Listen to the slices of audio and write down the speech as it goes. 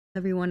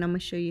Everyone, I'm going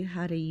to show you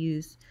how to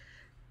use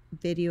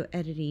video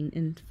editing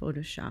in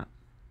Photoshop.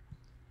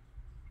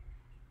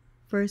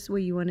 First,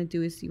 what you want to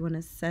do is you want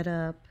to set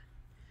up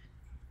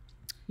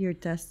your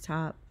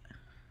desktop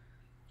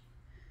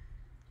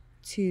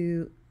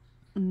to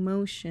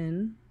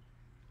motion.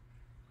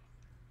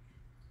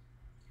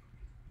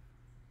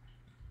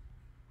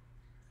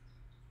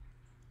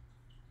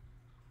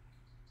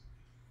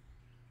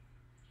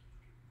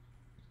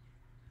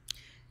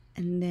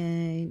 And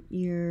then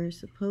you're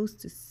supposed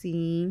to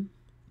see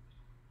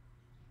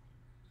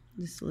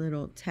this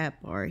little tab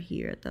bar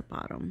here at the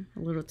bottom, a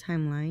little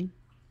timeline.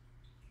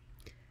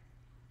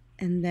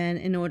 And then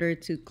in order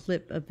to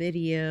clip a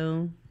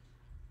video,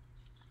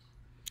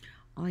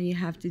 all you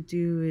have to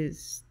do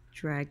is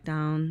drag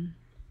down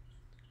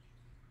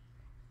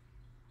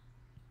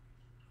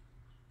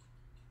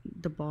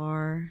the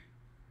bar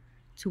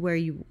to where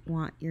you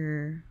want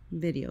your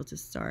video to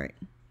start.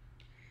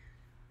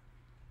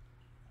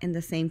 And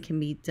the same can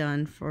be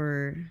done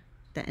for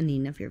the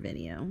ending of your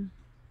video.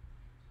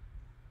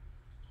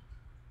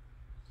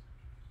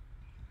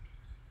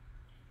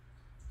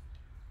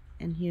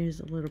 And here's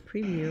a little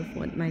preview of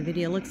what my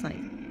video looks like.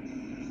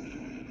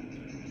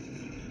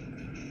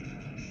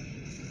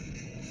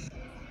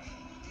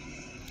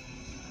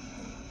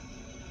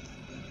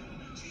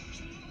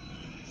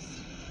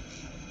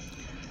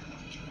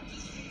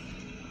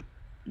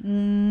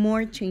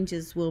 More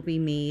changes will be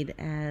made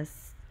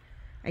as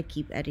I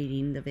keep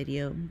editing the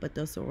video, but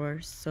those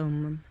are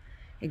some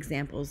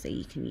examples that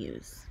you can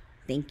use.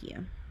 Thank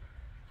you.